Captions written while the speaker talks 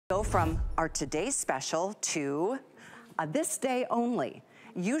Go from our today's special to this day only.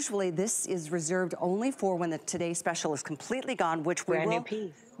 Usually this is reserved only for when the today special is completely gone, which we will,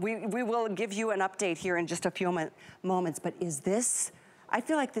 we will give you an update here in just a few moments. But is this, I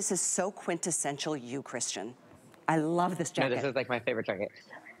feel like this is so quintessential you, Christian. I love this jacket. No, this is like my favorite jacket.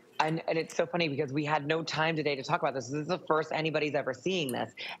 And it's so funny because we had no time today to talk about this. This is the first anybody's ever seeing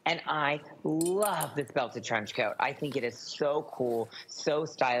this. And I love this belted trench coat. I think it is so cool, so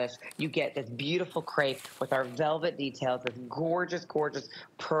stylish. You get this beautiful crepe with our velvet details, this gorgeous, gorgeous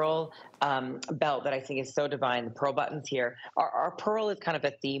pearl belt that I think is so divine. The pearl buttons here. Our pearl is kind of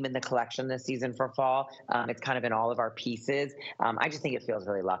a theme in the collection this season for fall. It's kind of in all of our pieces. I just think it feels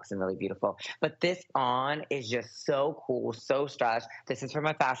really luxe and really beautiful. But this on is just so cool, so stylish. This is for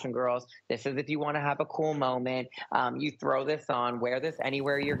my fashion girls. This is if you want to have a cool moment. You throw this on, wear this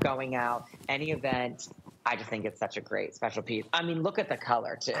anywhere you're going out, any event. I just think it's such a great special piece. I mean, look at the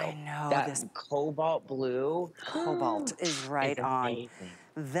color too. I know. That this cobalt blue. Cobalt is right on.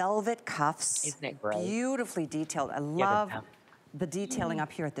 Velvet cuffs. Isn't it great? Beautifully detailed. I love the detailing up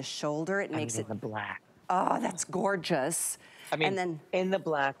here at the shoulder. It makes it the black. Oh, that's gorgeous. I mean, and then in the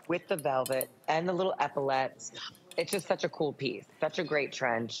black with the velvet and the little epaulettes. It's just such a cool piece. Such a great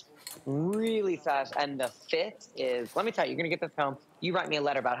trench. Really stylish. And the fit is, let me tell you, you're going to get this home. You write me a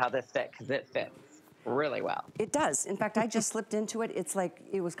letter about how this fits because it fits really well. It does. In fact, I just slipped into it. It's like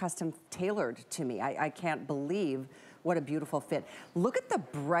it was custom tailored to me. I can't believe what a beautiful fit. Look at the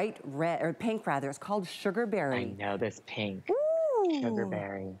bright red, or pink rather. It's called Sugarberry. I know, this pink. Ooh.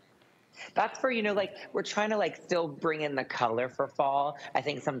 Sugarberry. That's for, you know, like, we're trying to, like, still bring in the color for fall. I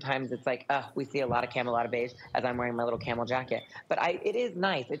think sometimes it's like, we see a lot of camel, a lot of beige, as I'm wearing my little camel jacket. But it is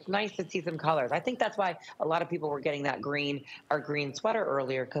nice. It's nice to see some colors. I think that's why a lot of people were getting that green sweater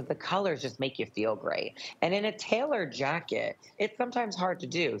earlier, because the colors just make you feel great. And in a tailored jacket, it's sometimes hard to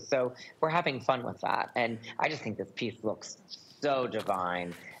do. So we're having fun with that. And I just think this piece looks so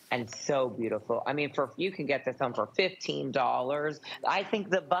divine and so beautiful. I mean, you can get this home for $15. I think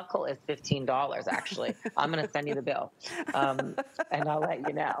the buckle is $15, actually. I'm gonna send you the bill, and I'll let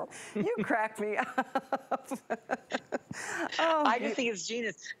you know. You cracked me up. I just think it's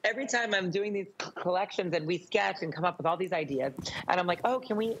genius. Every time I'm doing these collections and we sketch and come up with all these ideas, and I'm like, oh,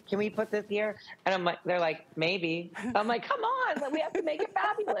 can we put this here? And I'm like, they're like, maybe. I'm like, come on, we have to make it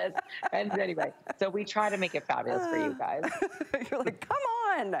fabulous. And anyway, so we try to make it fabulous for you guys. You're like, come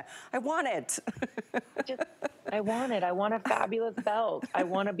on. I want it. I want it. I want a fabulous belt. I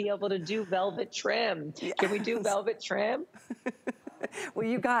want to be able to do velvet trim. Yes. Can we do velvet trim? Well,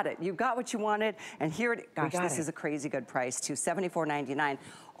 you got it. You got what you wanted. And here, gosh, this is a crazy good price too, $74.99.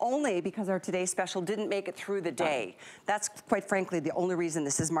 Only because our today's special didn't make it through the day. That's quite frankly the only reason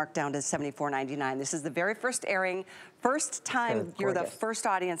this is marked down to $74.99. This is the very first airing, first time you're the first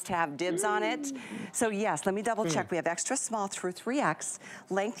audience to have dibs on it. So yes, let me double check. We have extra small through 3X.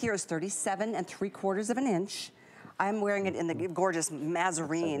 Length here is 37¾ of an inch. I'm wearing it in the gorgeous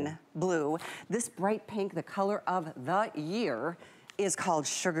Mazarine blue. This bright pink, the color of the year, is called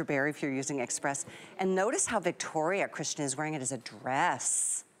Sugarberry if you're using Express. And notice how Victoria Christian is wearing it as a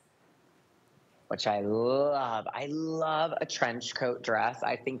dress. Which I love. I love a trench coat dress.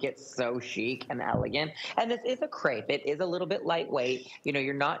 I think it's so chic and elegant. And this is a crepe. It is a little bit lightweight. You know,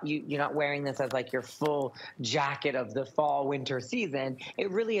 you're not wearing this as like your full jacket of the fall winter season.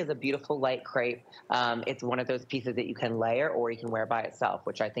 It really is a beautiful light crepe. It's one of those pieces that you can layer or you can wear by itself,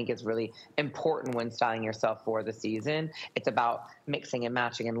 which I think is really important when styling yourself for the season. It's about mixing and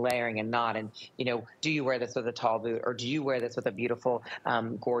matching and layering and not. And, you know, do you wear this with a tall boot or do you wear this with a beautiful,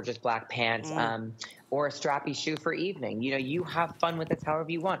 gorgeous black pant? Or a strappy shoe for evening. You know, you have fun with this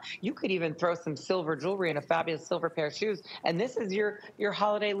however you want. You could even throw some silver jewelry and a fabulous silver pair of shoes, and this is your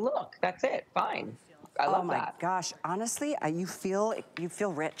holiday look. That's it. Fine. I love that. Oh my gosh, honestly, you feel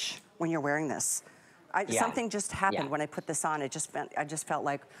rich when you're wearing this. Something just happened when I put this on. I just felt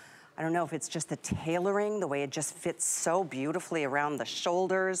like, I don't know if it's just the tailoring, the way it just fits so beautifully around the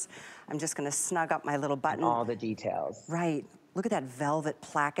shoulders. I'm just gonna snug up my little button. And all the details. Right. Look at that velvet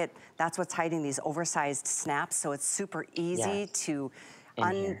placket. That's what's hiding these oversized snaps, so it's super easy to,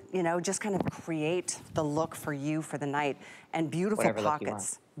 you know, just kind of create the look for you for the night. And beautiful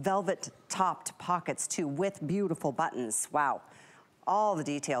pockets. Velvet topped pockets too, with beautiful buttons. Wow. All the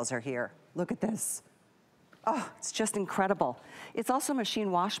details are here. Look at this. Oh, it's just incredible. It's also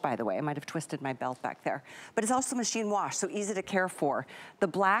machine wash, by the way. I might have twisted my belt back there. But it's also machine wash, so easy to care for. The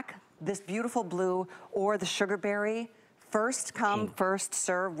black, this beautiful blue, or the Sugarberry, first come, first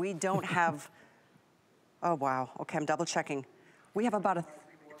serve. We don't have, oh wow, okay, I'm double checking. We have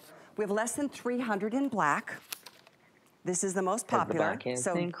we have less than 300 in black. This is the most popular,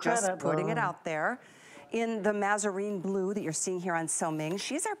 so incredible. Just putting it out there. In the Mazarine blue that you're seeing here on So Ming,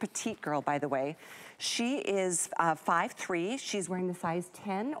 she's our petite girl, by the way. She is 5'3". She's wearing the size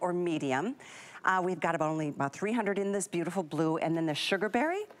 10 or medium. We've got only about 300 in this beautiful blue, and then the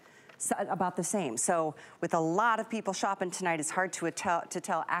sugarberry, about the same. So with a lot of people shopping tonight, it's hard to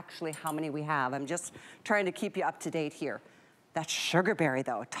tell actually how many we have. I'm just trying to keep you up to date here. That sugarberry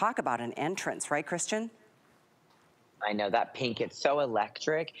though, talk about an entrance, right, Christian? I know that pink, it's so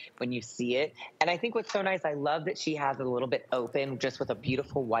electric when you see it. And I think what's so nice, I love that she has it a little bit open just with a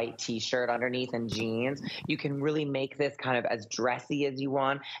beautiful white t-shirt underneath and jeans. You can really make this kind of as dressy as you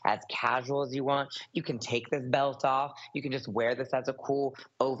want, as casual as you want. You can take this belt off. You can just wear this as a cool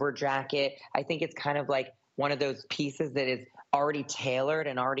over jacket. I think it's kind of like one of those pieces that is already tailored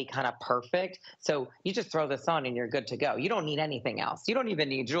and already kind of perfect. So you just throw this on and you're good to go. You don't need anything else. You don't even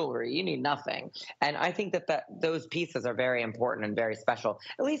need jewelry. You need nothing. And I think that those pieces are very important and very special,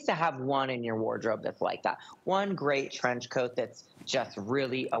 at least to have one in your wardrobe that's like that. One great trench coat that's just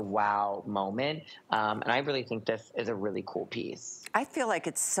really a wow moment. And I really think this is a really cool piece. I feel like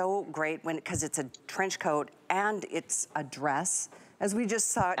it's so great because it's a trench coat and it's a dress, as we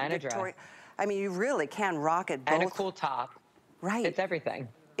just saw. And Victoria, a dress. I mean, you really can rock it both. And a cool top. Right. It's everything.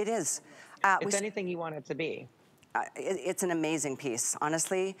 It is. It's anything you want it to be. It's an amazing piece.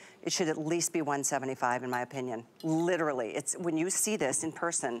 Honestly, it should at least be $175 in my opinion. Literally, it's when you see this in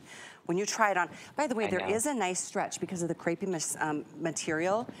person, when you try it on. By the way, there is a nice stretch because of the crepe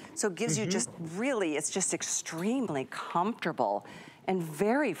material, so it gives you just really, it's just extremely comfortable and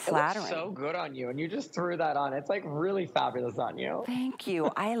very flattering. It looks so good on you, and you just threw that on. It's like really fabulous on you. Thank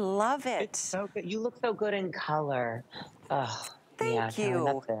you. I love it. It's so good. You look so good in color. Oh, thank you.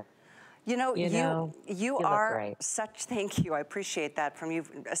 That's it. You know, are such, thank you. I appreciate that from you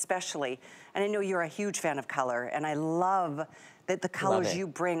especially. And I know you're a huge fan of color, and I love that the colors you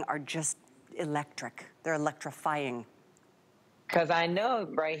bring are just electric. They're electrifying. Because I know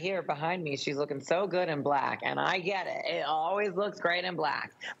right here behind me, she's looking so good in black, and I get it. It always looks great in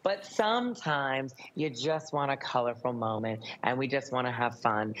black. But sometimes you just want a colorful moment, and we just want to have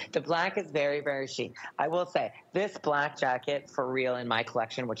fun. The black is very, very chic. I will say, this black jacket, for real, in my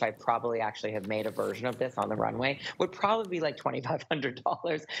collection, which I probably actually have made a version of this on the runway, would probably be like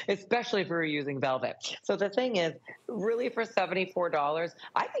 $2,500, especially if we were using velvet. So the thing is, really for $74,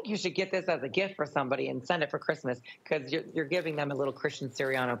 I think you should get this as a gift for somebody and send it for Christmas, because you're giving them a little Christian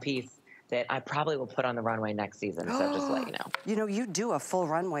Siriano piece that I probably will put on the runway next season, so just let you know. You know, you do a full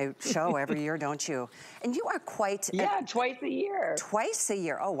runway show every year, don't you? And you are quite... Yeah, twice a year. Twice a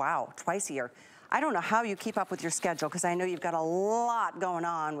year. Oh, wow, twice a year. I don't know how you keep up with your schedule, because I know you've got a lot going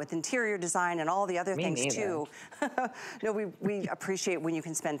on with interior design and all the other things too. No, we appreciate when you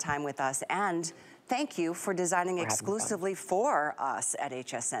can spend time with us, and thank you for designing exclusively for us at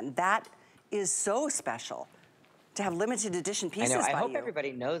HSN. That is so special to have limited edition pieces. I know. I hope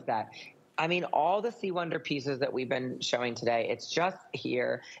everybody knows that. I mean, all the Sea Wonder pieces that we've been showing today, it's just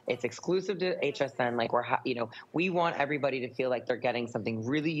here. It's exclusive to HSN. Like we want everybody to feel like they're getting something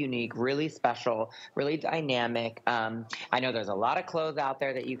really unique, really special, really dynamic. I know there's a lot of clothes out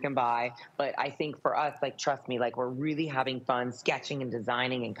there that you can buy, but I think for us, like, trust me, like, we're really having fun sketching and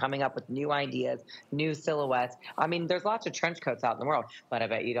designing and coming up with new ideas, new silhouettes. I mean, there's lots of trench coats out in the world, but I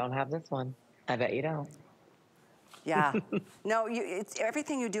bet you don't have this one. I bet you don't. Yeah. No,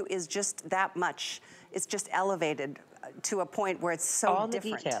 everything you do is just that much. It's just elevated to a point where it's so all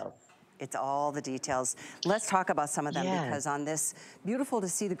different. The details. It's all the details. Let's talk about some of them, because on this, beautiful to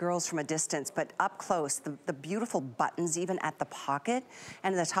see the girls from a distance, but up close, the beautiful buttons even at the pocket,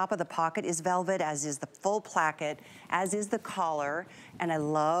 and the top of the pocket is velvet, as is the full placket, as is the collar, and I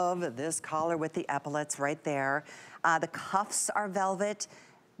love this collar with the epaulettes right there. The cuffs are velvet.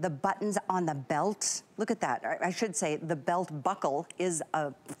 The buttons on the belt, look at that. I should say the belt buckle is,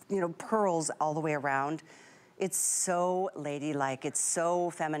 pearls all the way around. It's so ladylike, it's so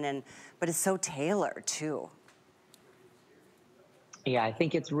feminine, but it's so tailored too. Yeah, I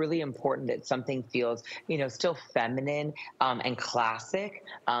think it's really important that something feels, still feminine and classic.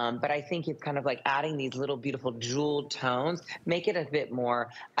 But I think it's kind of like adding these little beautiful jeweled tones, make it a bit more,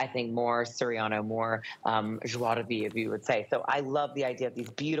 I think, more Siriano, more joie de vivre, if you would say. So I love the idea of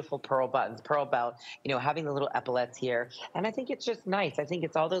these beautiful pearl buttons, pearl belt, having the little epaulettes here. And I think it's just nice. I think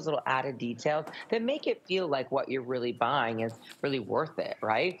it's all those little added details that make it feel like what you're really buying is really worth it,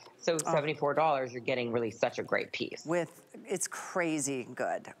 right? So $74, you're getting really such a great piece. It's crazy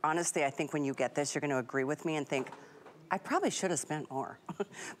good. Honestly, I think when you get this, you're going to agree with me and think, I probably should have spent more,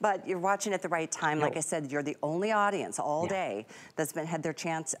 but you're watching at the right time. Like I said, you're the only audience all day that's had a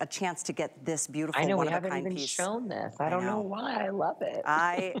chance to get this beautiful one-of-a-kind piece. I know, we haven't even shown this. I don't know why. I love it.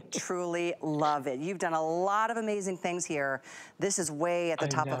 I truly love it. You've done a lot of amazing things here. This is way at the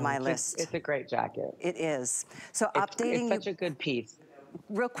top of my list. It's a great jacket. It is. So updating it's such a good piece.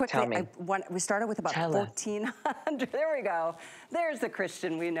 Real quickly, we started with about 1,400. There we go. There's the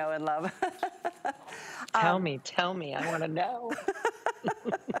Christian we know and love. Tell me. I want to know.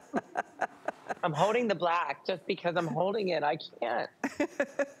 I'm holding the black just because I'm holding it. I can't.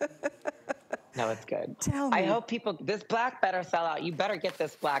 No, it's good. Tell me. I hope this black better sell out. You better get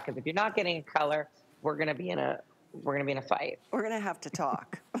this black, because if you're not getting a color, we're gonna be in a fight. We're gonna have to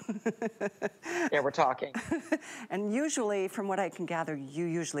talk. Yeah, we're talking. And usually, from what I can gather, you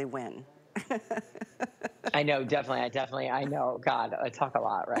usually win. I know, definitely. I know. God, I talk a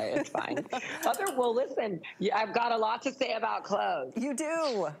lot, right? It's fine. Well, listen, I've got a lot to say about clothes. You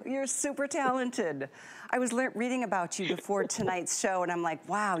do. You're super talented. I was reading about you before tonight's show, and I'm like,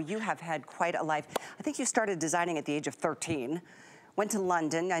 wow, you have had quite a life. I think you started designing at the age of 13. Went to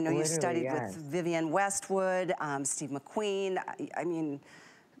London. I know you studied with Vivienne Westwood, Steve McQueen. I mean,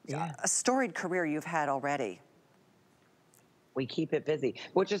 a storied career you've had already. We keep it busy,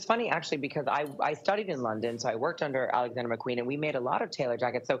 which is funny, actually, because I studied in London, so I worked under Alexander McQueen, and we made a lot of tailor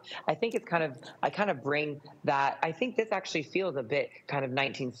jackets. So I think it's I kind of bring that. I think this actually feels a bit kind of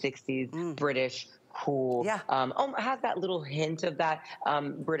 1960s British. Cool. Yeah. It has that little hint of that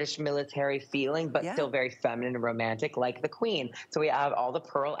British military feeling, but still very feminine and romantic, like the Queen. So we have all the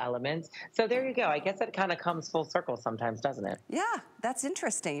pearl elements. So there you go. I guess it kind of comes full circle sometimes, doesn't it? Yeah, that's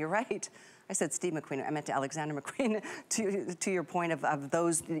interesting. You're right. I said Steve McQueen. I meant to Alexander McQueen. To your point of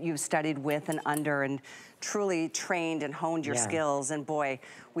those that you've studied with and under and truly trained and honed your skills. And boy,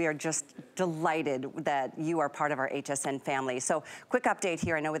 we are just delighted that you are part of our HSN family. So quick update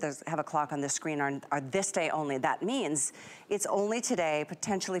here. I know we have a clock on the screen are this day only. That means it's only today,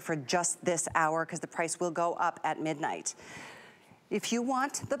 potentially for just this hour, because the price will go up at midnight. If you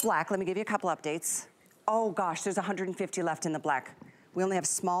want the black, let me give you a couple updates. Oh gosh, there's 150 left in the black. We only have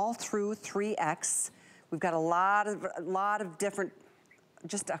small through 3X. We've got a lot of different,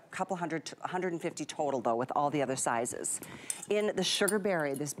 just a couple hundred, 150 total though, with all the other sizes. In the sugar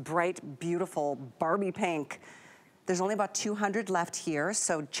berry, this bright, beautiful Barbie pink, there's only about 200 left here,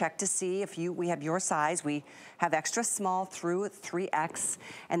 so check to see if we have your size. We have extra small through 3X,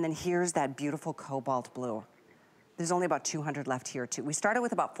 and then here's that beautiful cobalt blue. There's only about 200 left here too. We started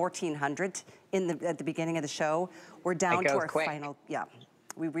with about 1,400 at the beginning of the show. We're down to our final,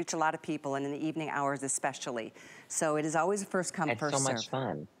 we reach a lot of people, and in the evening hours especially. So it is always a first come, first serve. It's so much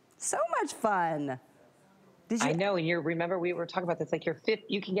fun. So much fun. I know, and remember we were talking about this, like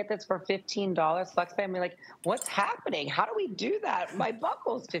you can get this for $15, Flex Pay. I mean, like, what's happening? How do we do that? My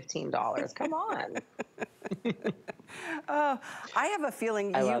buckle's $15, come on. I have a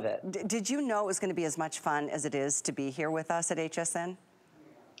feeling I love it. Did you know it was gonna be as much fun as it is to be here with us at HSN?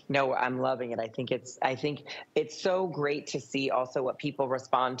 No, I'm loving it. I think it's so great to see also what people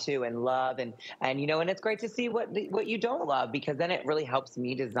respond to and love, and it's great to see what you don't love, because then it really helps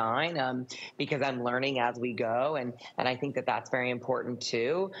me design, because I'm learning as we go, and I think that's very important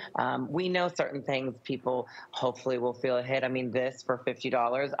too. We know certain things people hopefully will feel a hit. I mean, this for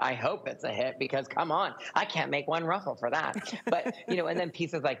 $50, I hope it's a hit, because come on, I can't make one ruffle for that. But and then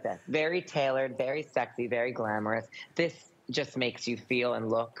pieces like this, very tailored, very sexy, very glamorous. This just makes you feel and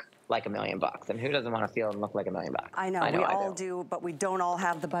look like $1 million. And who doesn't want to feel and look like $1 million? I know we all do, but we don't all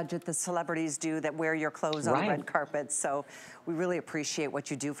have the budget the celebrities do that wear your clothes on the red carpet. So we really appreciate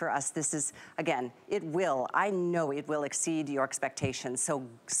what you do for us. This is, again, I know it will exceed your expectations. So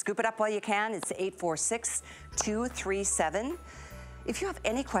scoop it up while you can. It's 846-237. If you have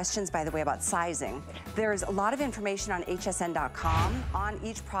any questions, by the way, about sizing, there's a lot of information on hsn.com on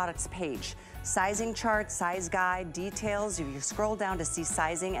each product's page. Sizing chart, size guide, details. If you scroll down to see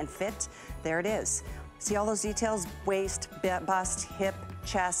sizing and fit, there it is. See all those details? Waist, bust, hip,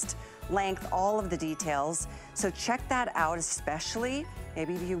 chest, length, all of the details. So check that out, especially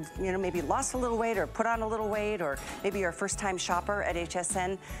maybe you've maybe lost a little weight or put on a little weight, or maybe you're a first-time shopper at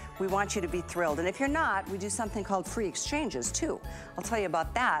HSN. We want you to be thrilled. And if you're not, we do something called free exchanges too. I'll tell you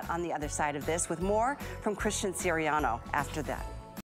about that on the other side of this with more from Christian Siriano after that.